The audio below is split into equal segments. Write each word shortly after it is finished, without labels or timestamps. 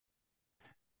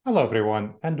Hello,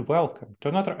 everyone, and welcome to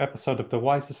another episode of the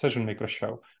Wise Decision Maker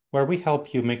Show, where we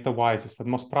help you make the wisest and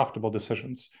most profitable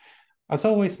decisions. As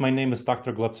always, my name is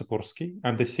Dr. Gleb Tsipursky.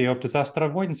 I'm the CEO of Disaster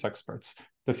Avoidance Experts,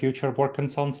 the future of work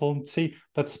consultancy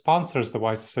that sponsors the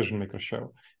Wise Decision Maker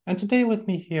Show. And today with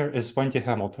me here is Wendy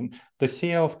Hamilton, the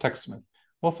CEO of TechSmith.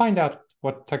 We'll find out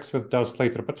what TechSmith does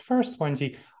later, but first,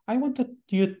 Wendy, I wanted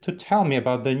you to tell me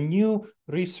about the new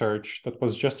research that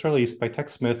was just released by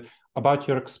TechSmith about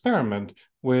your experiment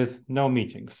with no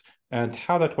meetings and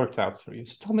how that worked out for you.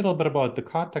 So tell me a little bit about the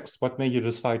context, what made you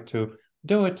decide to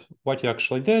do it, what you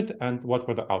actually did, and what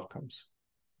were the outcomes.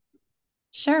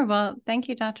 Sure. Well, thank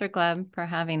you, Dr. Gleb, for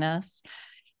having us.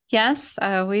 Yes,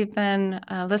 we've been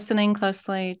listening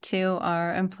closely to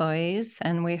our employees,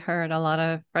 and we heard a lot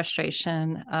of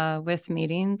frustration with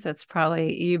meetings. It's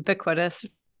probably ubiquitous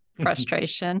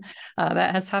frustration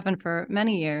that has happened for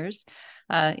many years.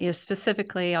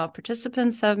 Specifically, all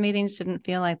participants of meetings didn't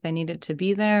feel like they needed to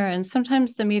be there, and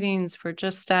sometimes the meetings were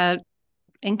just at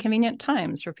inconvenient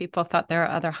times where people thought there were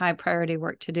other high priority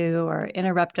work to do or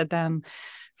interrupted them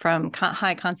from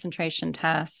high concentration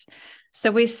tasks.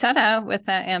 So we set out with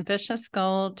that ambitious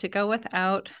goal to go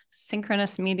without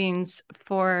synchronous meetings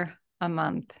for a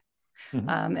month.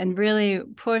 And really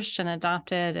pushed and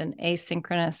adopted an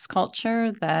asynchronous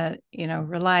culture that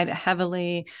relied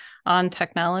heavily on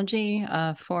technology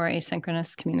for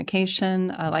asynchronous communication,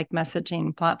 like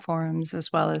messaging platforms as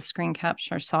well as screen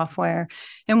capture software.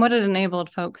 And what it enabled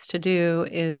folks to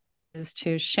do is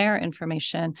to share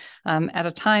information at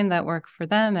a time that worked for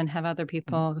them and have other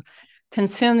people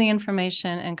consume the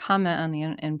information and comment on the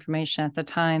information at the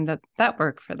time that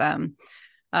worked for them.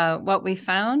 What we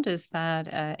found is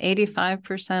that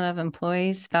 85% of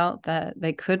employees felt that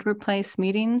they could replace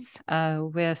meetings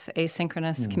with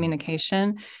asynchronous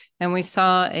communication. And we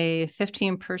saw a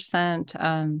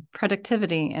 15%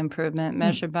 productivity improvement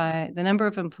measured by the number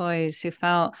of employees who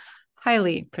felt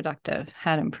highly productive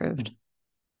had improved.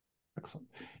 Excellent.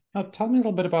 Now, tell me a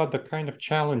little bit about the kind of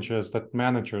challenges that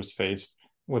managers faced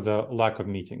with the lack of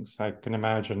meetings. I can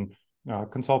imagine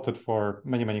consulted for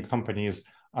many, many companies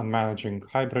on managing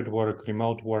hybrid work,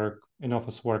 remote work,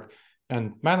 in-office work,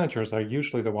 and managers are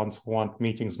usually the ones who want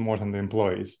meetings more than the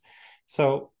employees.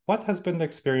 So what has been the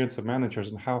experience of managers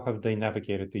and how have they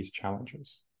navigated these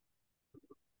challenges?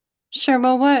 Sure.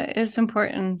 Well, what is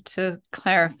important to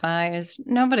clarify is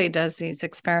nobody does these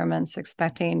experiments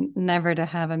expecting never to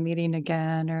have a meeting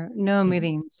again or no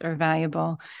meetings are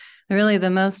valuable. Really, the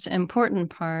most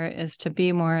important part is to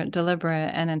be more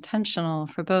deliberate and intentional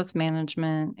for both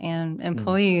management and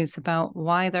employees about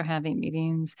why they're having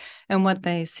meetings and what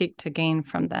they seek to gain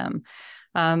from them.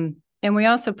 And we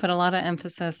also put a lot of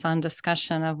emphasis on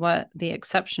discussion of what the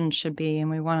exceptions should be,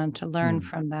 and we wanted to learn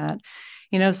from that.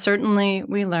 Certainly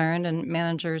we learned, and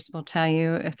managers will tell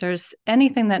you, if there's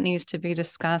anything that needs to be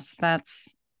discussed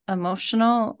that's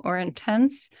emotional or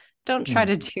intense, don't try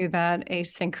to do that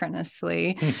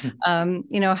asynchronously.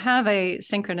 Have a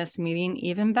synchronous meeting,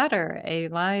 even better, a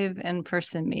live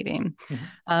in-person meeting.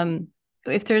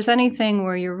 If there's anything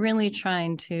where you're really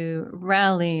trying to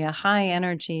rally a high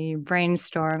energy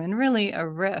brainstorm and really a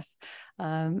riff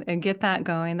and get that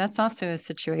going, that's also a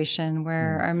situation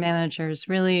where our managers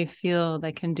really feel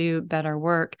they can do better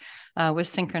work with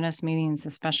synchronous meetings,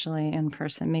 especially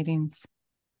in-person meetings.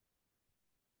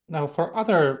 Now, for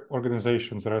other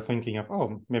organizations that are thinking of,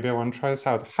 oh, maybe I want to try this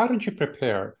out, how did you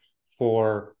prepare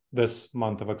for this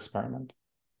month of experiment?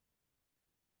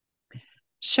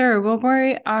 Sure. Well,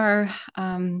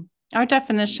 our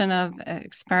definition of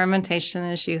experimentation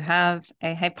is you have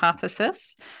a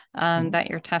hypothesis that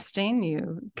you're testing.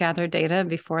 You gather data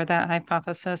before that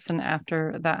hypothesis and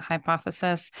after that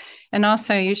hypothesis. And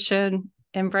also you should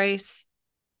embrace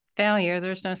failure.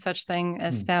 There's no such thing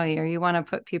as failure. You want to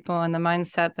put people in the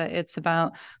mindset that it's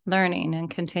about learning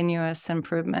and continuous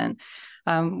improvement.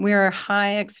 We're a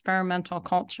high experimental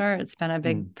culture. It's been a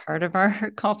big part of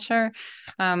our culture.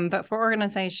 But for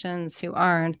organizations who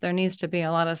aren't, there needs to be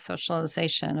a lot of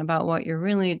socialization about what you're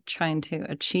really trying to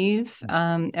achieve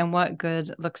and what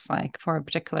good looks like for a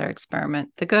particular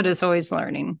experiment. The good is always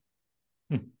learning.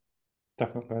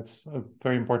 Definitely. That's a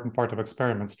very important part of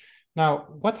experiments. Now,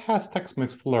 what has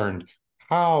TechSmith learned?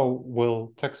 How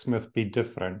will TechSmith be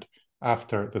different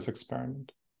after this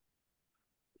experiment?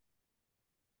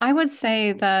 I would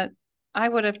say that I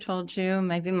would have told you,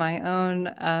 maybe my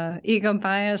own ego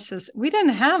bias is we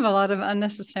didn't have a lot of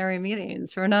unnecessary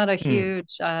meetings. We're not a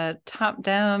huge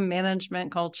top-down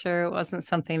management culture. It wasn't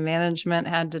something management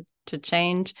had to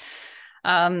change.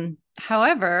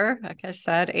 However, like I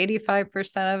said,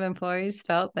 85% of employees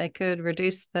felt they could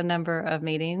reduce the number of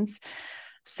meetings.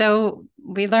 So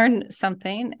we learned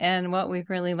something, and what we've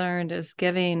really learned is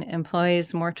giving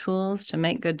employees more tools to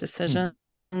make good decisions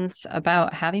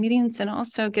about having meetings, and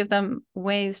also give them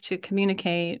ways to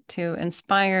communicate, to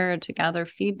inspire, to gather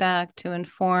feedback, to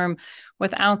inform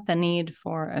without the need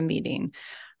for a meeting.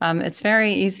 It's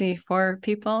very easy for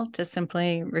people to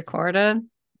simply record a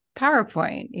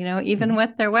PowerPoint, even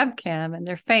with their webcam and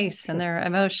their face and their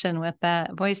emotion with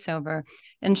that voiceover,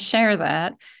 and share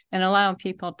that and allow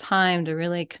people time to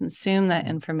really consume that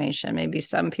information. Maybe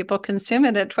some people consume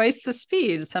it at twice the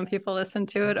speed. Some people listen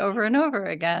to it over and over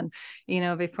again,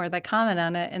 before they comment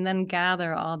on it, and then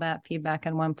gather all that feedback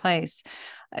in one place.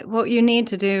 What you need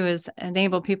to do is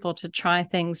enable people to try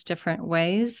things different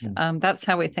ways. That's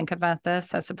how we think about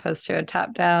this, as opposed to a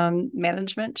top-down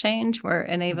management change. We're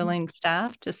enabling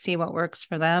staff to see what works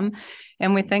for them,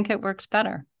 and we think it works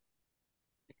better.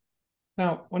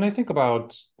 Now, when I think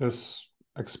about this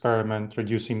experiment,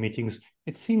 reducing meetings,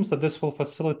 it seems that this will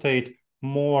facilitate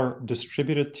more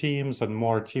distributed teams and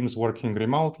more teams working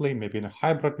remotely, maybe in a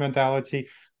hybrid mentality.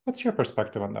 What's your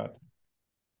perspective on that?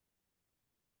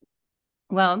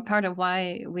 Well, part of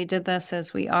why we did this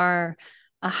is we are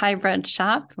a hybrid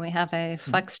shop. We have a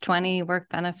Flex 20 work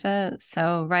benefit.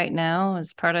 So right now,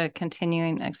 as part of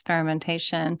continuing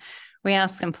experimentation, we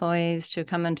ask employees to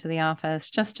come into the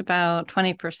office just about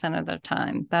 20% of the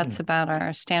time. That's about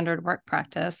our standard work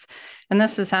practice. And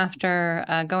this is after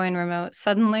going remote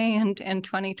suddenly in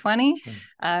 2020,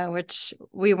 which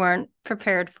we weren't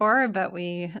prepared for, but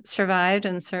we survived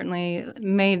and certainly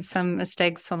made some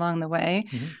mistakes along the way.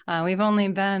 We've only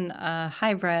been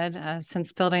hybrid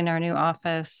since building our new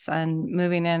office and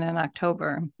moving in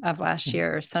October of last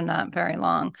year, so not very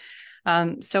long.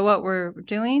 So what we're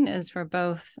doing is we're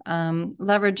both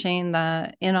leveraging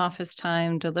the in-office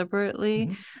time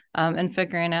deliberately and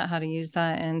figuring out how to use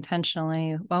that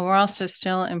intentionally, while we're also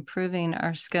still improving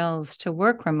our skills to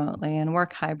work remotely and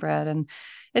work hybrid. And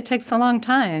it takes a long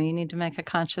time. You need to make a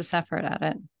conscious effort at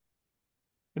it.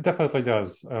 It definitely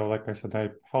does. Like I said,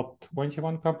 I helped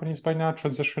 21 companies by now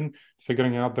transition,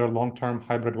 figuring out their long-term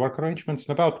hybrid work arrangements.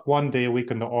 And about 1 day a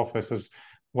week in the office is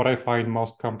what I find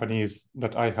most companies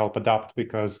that I help adopt,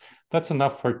 because that's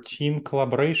enough for team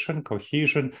collaboration,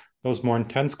 cohesion, those more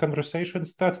intense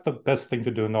conversations. That's the best thing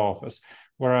to do in the office.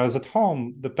 Whereas at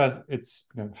home, it's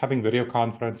having video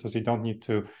conferences. You don't need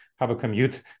to have a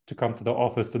commute to come to the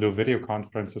office to do video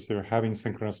conferences. You're having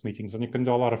synchronous meetings, and you can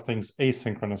do a lot of things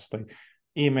asynchronously.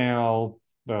 Email,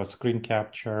 the screen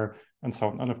capture, and so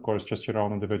on. And of course, just your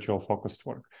own individual focused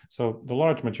work. So the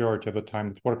large majority of the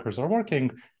time that workers are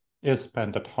working is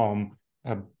spent at home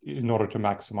in order to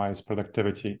maximize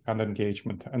productivity and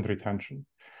engagement and retention.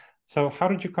 So how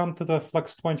did you come to the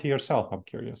Flex 20 yourself? I'm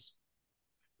curious.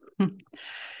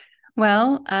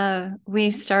 Well, we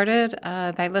started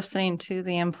by listening to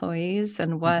the employees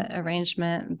and what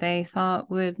arrangement they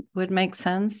thought would make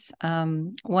sense.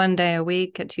 1 day a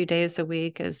week, 2 days a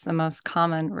week is the most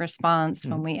common response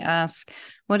when we ask,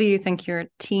 what do you think your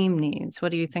team needs? What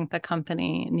do you think the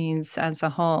company needs as a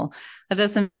whole? That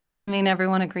doesn't mean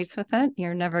everyone agrees with it.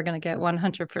 You're never going to get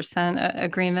 100%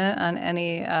 agreement on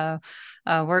any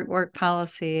work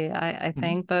policy, I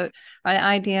think. But my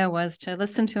idea was to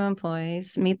listen to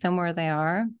employees, meet them where they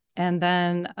are, and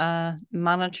then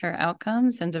monitor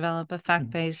outcomes and develop a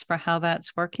fact base for how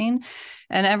that's working.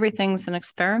 And everything's an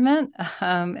experiment,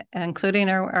 including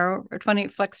our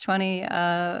Flex 20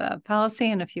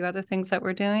 policy and a few other things that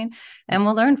we're doing. And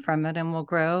we'll learn from it, and we'll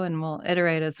grow, and we'll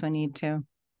iterate as we need to.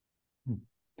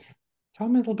 Tell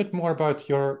me a little bit more about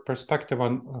your perspective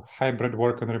on hybrid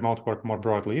work and remote work more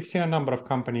broadly. You've seen a number of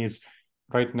companies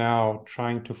right now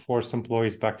trying to force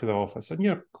employees back to the office, and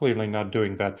you're clearly not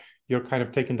doing that. You're kind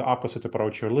of taking the opposite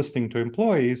approach. You're listening to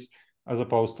employees, as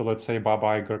opposed to, let's say, Bob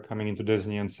Iger coming into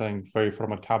Disney and saying, very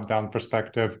from a top-down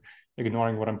perspective,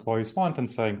 ignoring what employees want and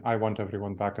saying, I want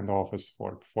everyone back in the office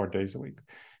for 4 days a week.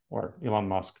 Or Elon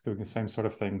Musk doing the same sort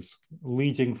of things,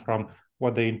 leading from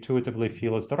what they intuitively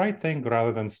feel is the right thing,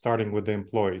 rather than starting with the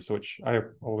employees, which I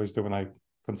always do when I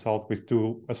consult. We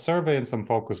do a survey and some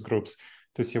focus groups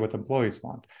to see what employees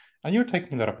want. And you're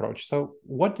taking that approach. So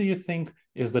what do you think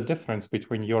is the difference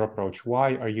between your approach?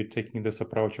 Why are you taking this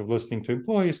approach of listening to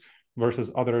employees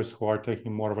versus others who are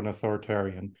taking more of an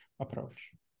authoritarian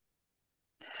approach?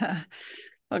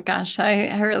 Well, gosh,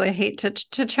 I really hate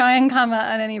to try and comment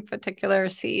on any particular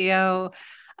CEO.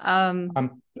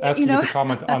 I'm asking you to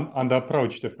comment on the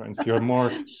approach difference. You're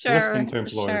more listening to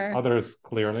employees. Others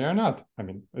clearly are not. I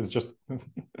mean, it's just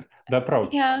the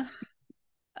approach. Yeah.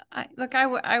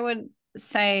 I would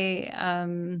say I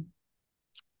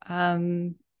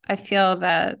feel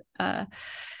that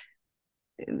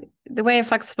the way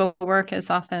flexible work is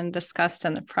often discussed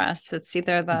in the press. It's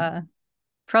either the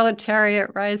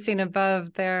proletariat rising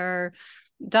above their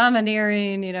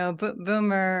domineering,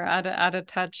 boomer, out of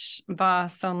touch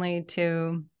boss, only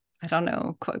to, I don't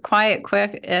know, quiet,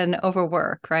 quick, and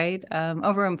overwork, right?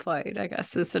 Overemployed, I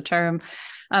guess is the term.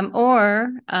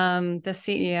 Or the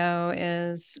CEO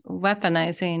is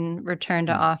weaponizing return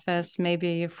to office,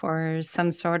 maybe for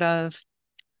some sort of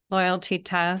loyalty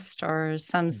test or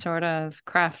some sort of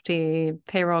crafty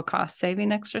payroll cost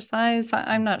saving exercise.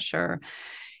 I'm not sure.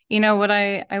 What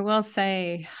I will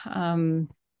say,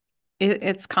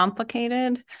 it's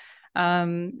complicated.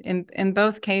 In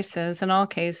both cases, in all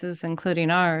cases,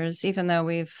 including ours, even though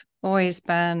we've always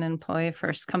been employee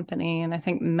first company, and I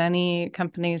think many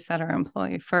companies that are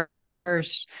employee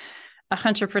first,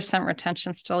 100%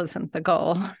 retention still isn't the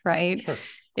goal, right? Sure.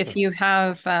 If you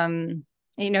have,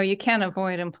 you can't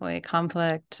avoid employee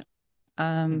conflict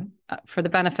for the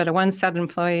benefit of one set of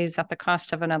employees at the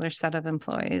cost of another set of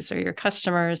employees or your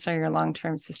customers or your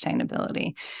long-term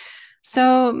sustainability.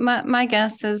 So my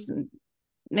guess is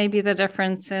maybe the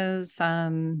difference is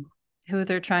who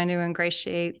they're trying to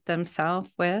ingratiate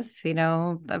themselves with,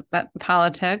 the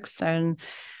politics, and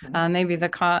maybe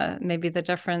the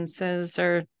differences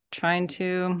are trying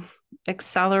to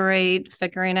accelerate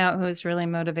figuring out who's really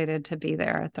motivated to be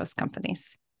there at those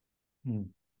companies.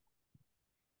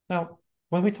 Now,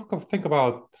 when we think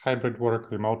about hybrid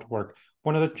work, remote work,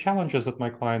 one of the challenges that my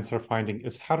clients are finding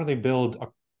is how do they build an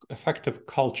effective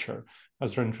culture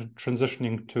as they're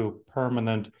transitioning to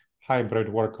permanent hybrid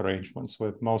work arrangements,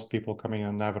 with most people coming in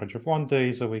an average of 1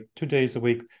 day a week, 2 days a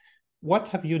week. What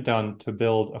have you done to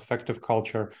build effective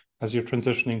culture as you're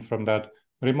transitioning from that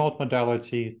remote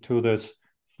modality to this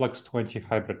Flex 20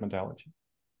 hybrid modality?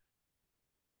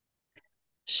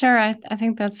 Sure. I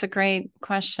think that's a great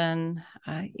question.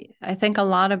 I think a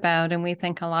lot about, and we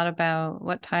think a lot about,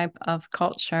 what type of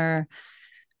culture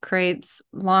creates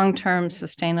long-term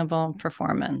sustainable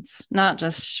performance, not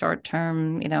just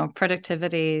short-term,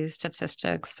 productivity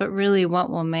statistics, but really what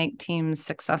will make teams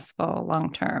successful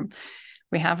long-term.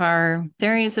 We have our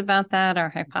theories about that, our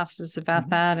hypotheses about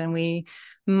that, and we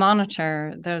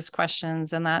monitor those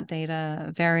questions and that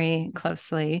data very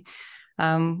closely.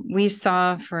 We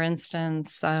saw, for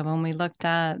instance, when we looked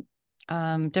at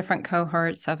different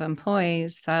cohorts of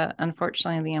employees, that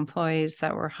unfortunately the employees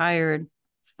that were hired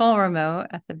full remote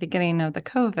at the beginning of the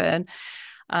COVID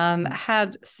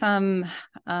had some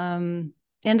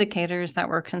indicators that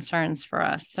were concerns for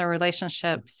us. Their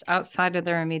relationships outside of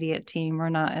their immediate team were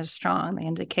not as strong. They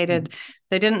indicated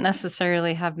they didn't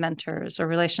necessarily have mentors or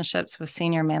relationships with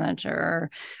senior manager,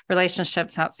 or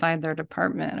relationships outside their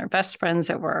department, or best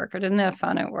friends at work, or didn't have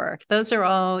fun at work. Those are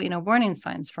all, warning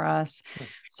signs for us. Sure.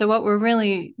 So what we're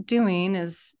really doing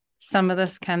is, some of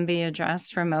this can be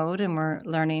addressed remote, and we're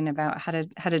learning about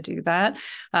how to do that.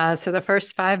 So the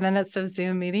first 5 minutes of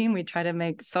Zoom meeting, we try to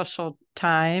make social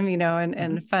time,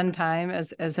 and fun time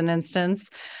as an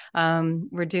instance.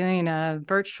 We're doing a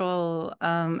virtual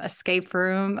escape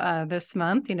room this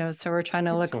month, so we're trying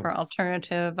to look for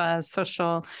alternative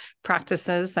social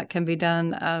practices that can be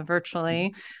done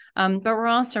virtually. But we're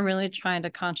also really trying to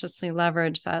consciously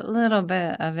leverage that little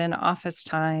bit of in-office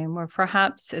time where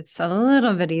perhaps it's a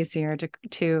little bit easier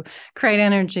to create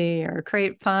energy or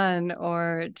create fun,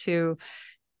 or to,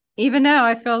 even now,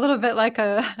 I feel a little bit like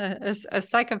a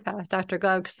psychopath, Dr.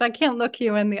 Gleb, because I can't look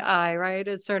you in the eye, right?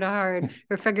 It's sort of hard.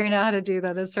 We're figuring out how to do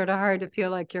that. It's sort of hard to feel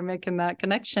like you're making that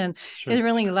connection. Sure. Is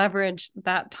really leverage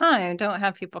that time. Don't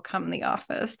have people come in the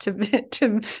office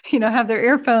to have their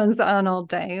earphones on all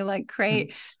day. Like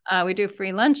create, we do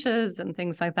free lunches and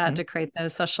things like that to create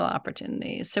those social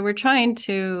opportunities. So we're trying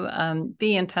to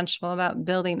be intentional about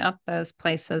building up those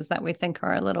places that we think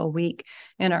are a little weak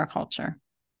in our culture.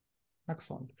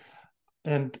 Excellent.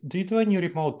 And do you do any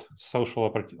remote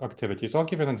social activities? I'll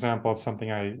give you an example of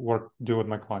something I do with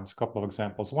my clients, a couple of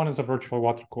examples. One is a virtual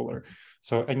water cooler.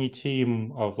 So any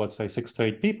team of, let's say, 6 to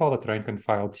 8 people, that rank and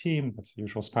file team, that's the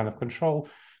usual span of control.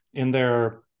 In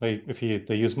there, they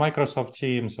use Microsoft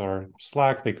Teams or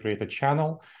Slack, they create a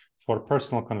channel for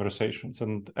personal conversations.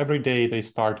 And every day they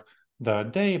start the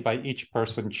day by each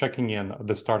person checking in at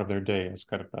the start of their day as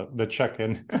kind of the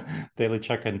check-in, daily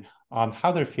check-in on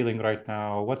how they're feeling right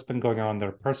now, what's been going on in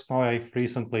their personal life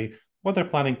recently, what they're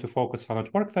planning to focus on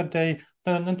at work that day,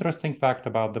 then an interesting fact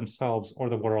about themselves or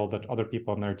the world that other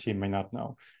people on their team may not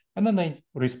know. And then they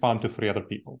respond to 3 other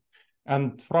people.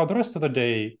 And throughout the rest of the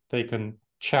day, they can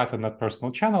chat in that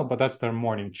personal channel, but that's their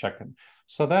morning check-in.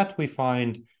 So that we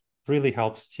find really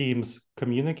helps teams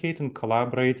communicate and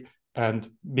collaborate and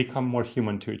become more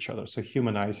human to each other. So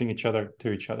humanizing each other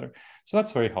to each other. So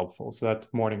that's very helpful. So that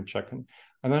morning check-in.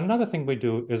 And then another thing we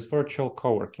do is virtual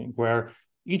co-working, where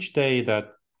each day that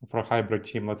for a hybrid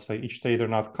team, let's say each day they're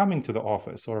not coming to the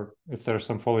office, or if there's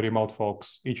some fully remote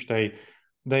folks, each day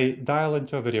they dial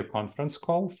into a video conference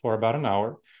call for about an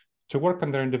hour to work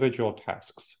on their individual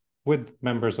tasks with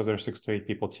members of their 6 to 8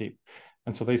 people team.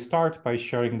 And so they start by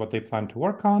sharing what they plan to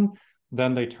work on.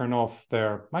 Then they turn off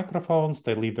their microphones,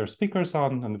 they leave their speakers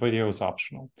on, and video is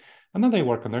optional. And then they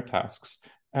work on their tasks.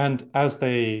 And as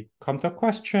they come to a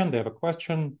question, they have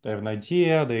an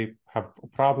idea, they have a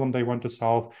problem they want to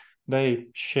solve, they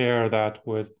share that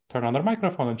turn on their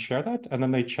microphone and share that, and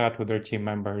then they chat with their team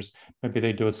members. Maybe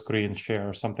they do a screen share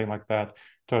or something like that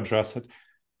to address it.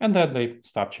 And then they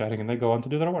stop chatting and they go on to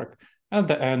do their work. And at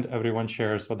the end, everyone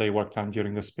shares what they worked on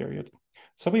during this period.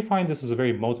 So we find this is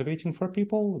very motivating for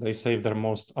people. They save their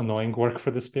most annoying work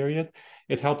for this period.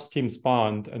 It helps teams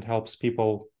bond and helps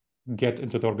people get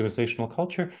into the organizational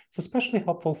culture. It's especially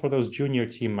helpful for those junior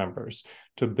team members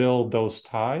to build those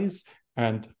ties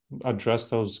and address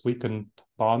those weakened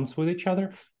bonds with each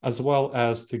other, as well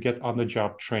as to get on the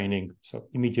job training. So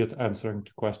immediate answering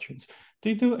to questions. Do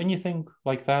you do anything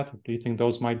like that? Or do you think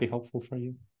those might be helpful for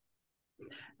you?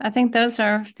 I think those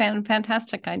are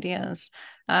fantastic ideas.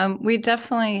 We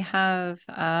definitely have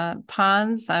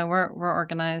pods. We're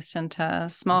organized into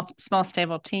small,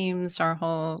 stable teams. Our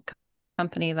whole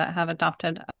company that have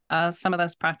adopted some of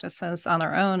those practices on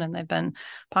their own, and they've been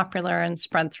popular and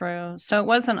spread through. So it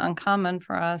wasn't uncommon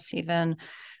for us even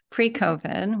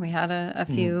pre-COVID. We had a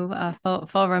few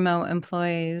full remote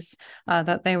employees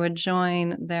that they would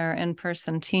join their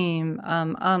in-person team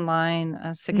online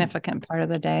a significant part of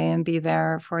the day and be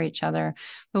there for each other.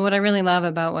 But what I really love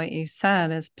about what you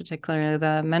said is particularly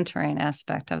the mentoring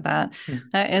aspect of that.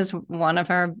 That is one of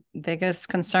our biggest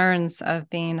concerns of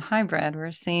being hybrid.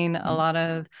 We're seeing a lot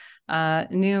of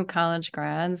new college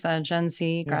grads, Gen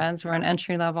Z grads, were an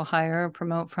entry-level hire,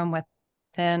 promote from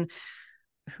within,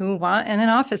 who want an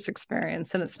in-office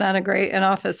experience. And it's not a great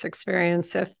in-office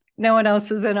experience if no one else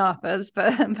is in office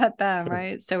but them,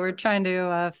 right? So we're trying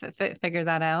to figure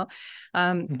that out.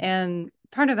 And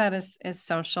part of that is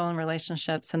social and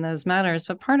relationships and those matters,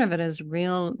 but part of it is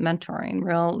real mentoring,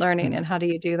 real learning. And how do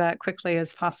you do that quickly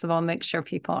as possible, make sure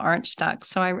people aren't stuck?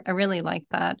 So I really like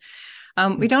that.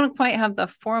 We don't quite have the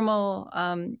formal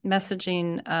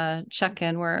messaging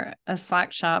check-in. We're a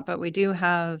Slack shop, but we do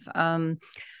have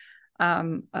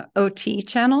OT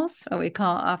channels, what we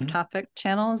call off-topic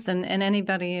channels, and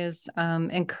anybody is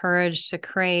encouraged to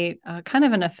create kind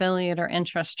of an affiliate or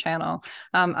interest channel.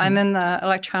 I'm in the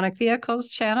electronic vehicles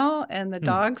channel and the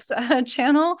dogs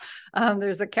channel.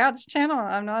 There's a cats channel.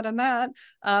 I'm not in that.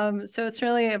 So it's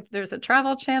really, there's a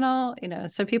travel channel,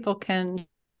 so people can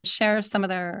share some of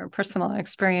their personal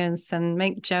experience and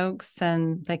make jokes,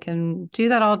 and they can do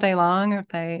that all day long if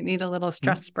they need a little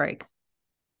stress break.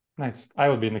 Nice. I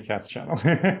would be in the cats channel.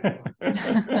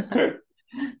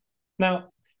 Now,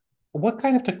 what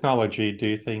kind of technology do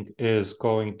you think is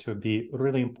going to be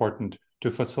really important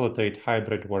to facilitate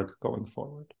hybrid work going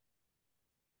forward?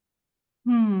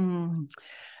 Oh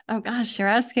gosh, you're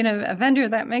asking a vendor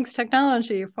that makes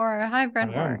technology for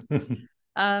hybrid work.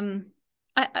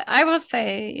 I will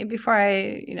say, before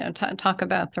I talk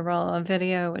about the role of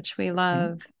video, which we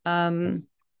love, yes.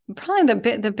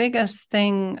 Probably the biggest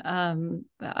thing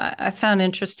I found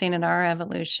interesting in our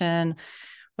evolution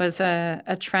was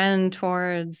a trend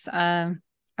towards our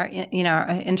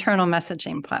internal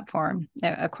messaging platform,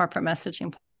 a corporate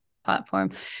messaging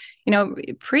platform.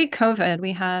 Pre-COVID,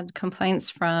 we had complaints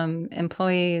from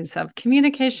employees of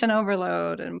communication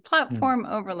overload and platform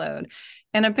overload.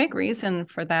 And a big reason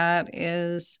for that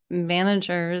is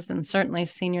managers and certainly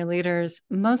senior leaders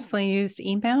mostly used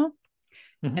email.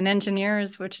 And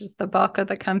engineers, which is the bulk of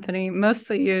the company,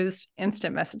 mostly used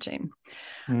instant messaging.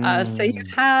 So you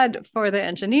had, for the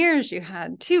engineers, you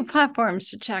had 2 platforms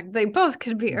to check. They both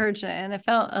could be urgent, and it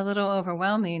felt a little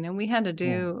overwhelming. And we had to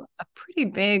do a pretty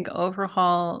big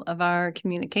overhaul of our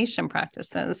communication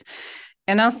practices.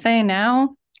 And I'll say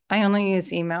now, I only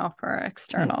use email for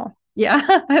external. Yeah,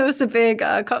 it was a big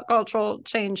cultural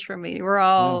change for me. We're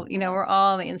all, we're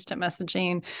all the instant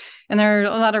messaging, and there are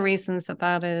a lot of reasons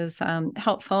that is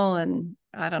helpful. And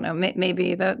I don't know,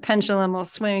 maybe the pendulum will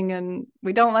swing and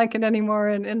we don't like it anymore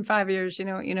in 5 years. You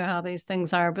know how these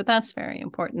things are, but that's very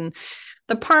important.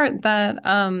 The part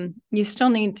that you still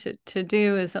need to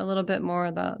do is a little bit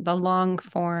more the long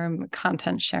form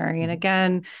content sharing. And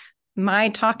again, my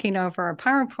talking over a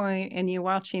PowerPoint and you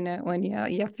watching it when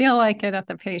you feel like it at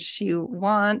the pace you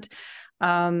want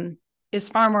is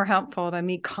far more helpful than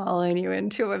me calling you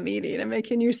into a meeting and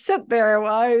making you sit there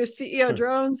while CEO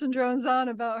drones and drones on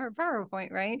about her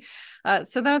PowerPoint, right?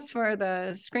 So that's where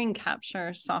the screen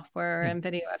capture software and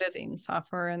video editing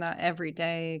software and that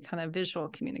everyday kind of visual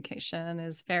communication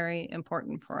is very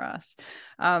important for us.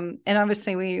 And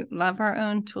obviously we love our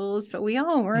own tools, but we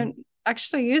all weren't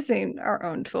actually using our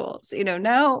own tools.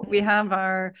 Now we have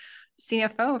our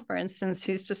CFO, for instance,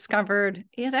 who's discovered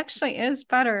it actually is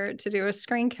better to do a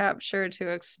screen capture to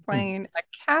explain a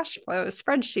cash flow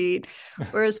spreadsheet.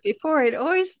 Whereas before, I'd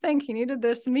always think you needed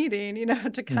this meeting,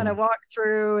 to kind of walk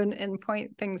through and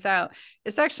point things out.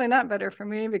 It's actually not better for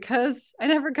me because I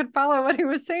never could follow what he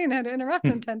was saying. I had to interrupt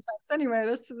him 10 times anyway.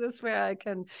 This way I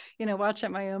can, watch at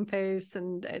my own pace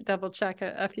and double check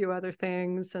a few other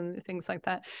things and things like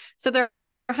that. So there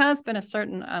has been a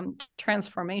certain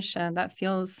transformation that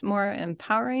feels more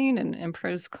empowering and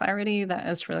improves clarity that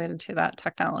is related to that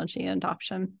technology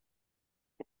adoption.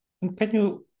 And can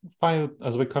you,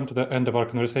 as we come to the end of our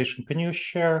conversation, can you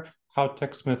share how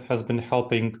TechSmith has been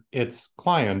helping its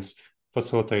clients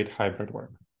facilitate hybrid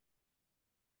work?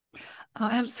 Oh,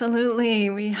 absolutely.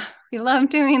 We love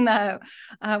doing that.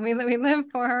 We live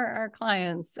for our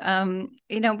clients.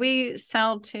 We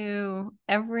sell to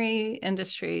every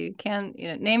industry. Can't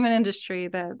name an industry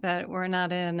that we're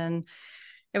not in, and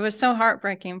it was so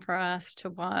heartbreaking for us to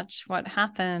watch what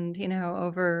happened.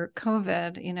 Over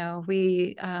COVID.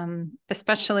 We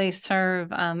especially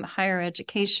serve higher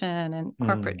education and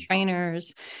corporate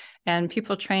trainers. And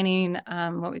people training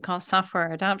what we call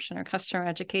software adoption or customer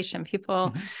education,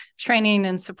 people training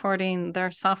and supporting their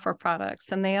software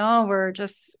products. And they all were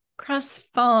just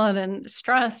crestfallen and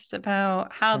stressed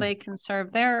about how they can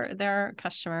serve their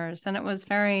customers. And it was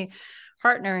very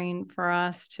heartening for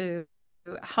us to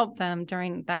help them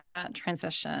during that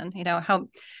transition, help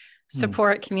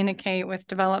support, communicate with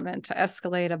development to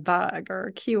escalate a bug,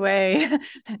 or QA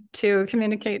to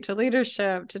communicate to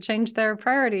leadership to change their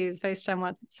priorities based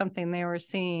on something they were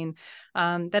seeing.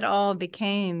 That all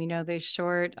became, these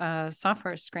short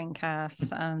software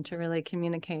screencasts to really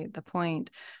communicate the point.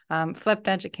 Flipped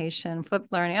education,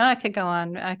 flipped learning. I could go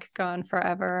on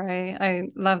forever. I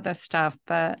love this stuff,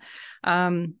 but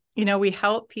we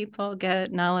help people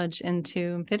get knowledge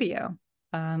into video.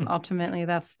 Ultimately,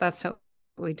 that's what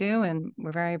we do, and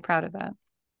we're very proud of that.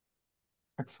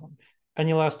 Excellent.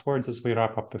 Any last words as we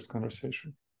wrap up this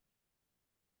conversation?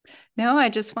 No, I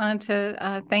just wanted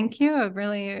to thank you. I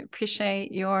really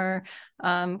appreciate your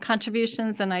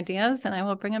contributions and ideas, and I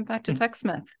will bring them back to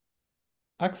TechSmith.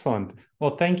 Excellent.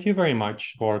 Well, thank you very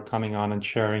much for coming on and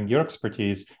sharing your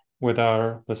expertise with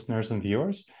our listeners and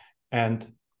viewers.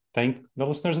 And thank the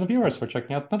listeners and viewers for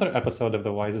checking out another episode of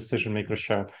the Wise Decision Maker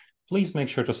Show. Please make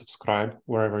sure to subscribe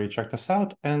wherever you check us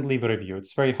out and leave a review.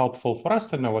 It's very helpful for us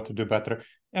to know what to do better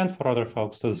and for other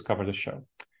folks to discover the show.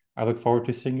 I look forward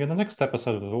to seeing you in the next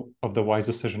episode of the Wise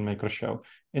Decision Maker Show.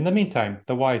 In the meantime,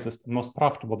 the wisest and most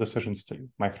profitable decisions to you,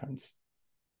 my friends.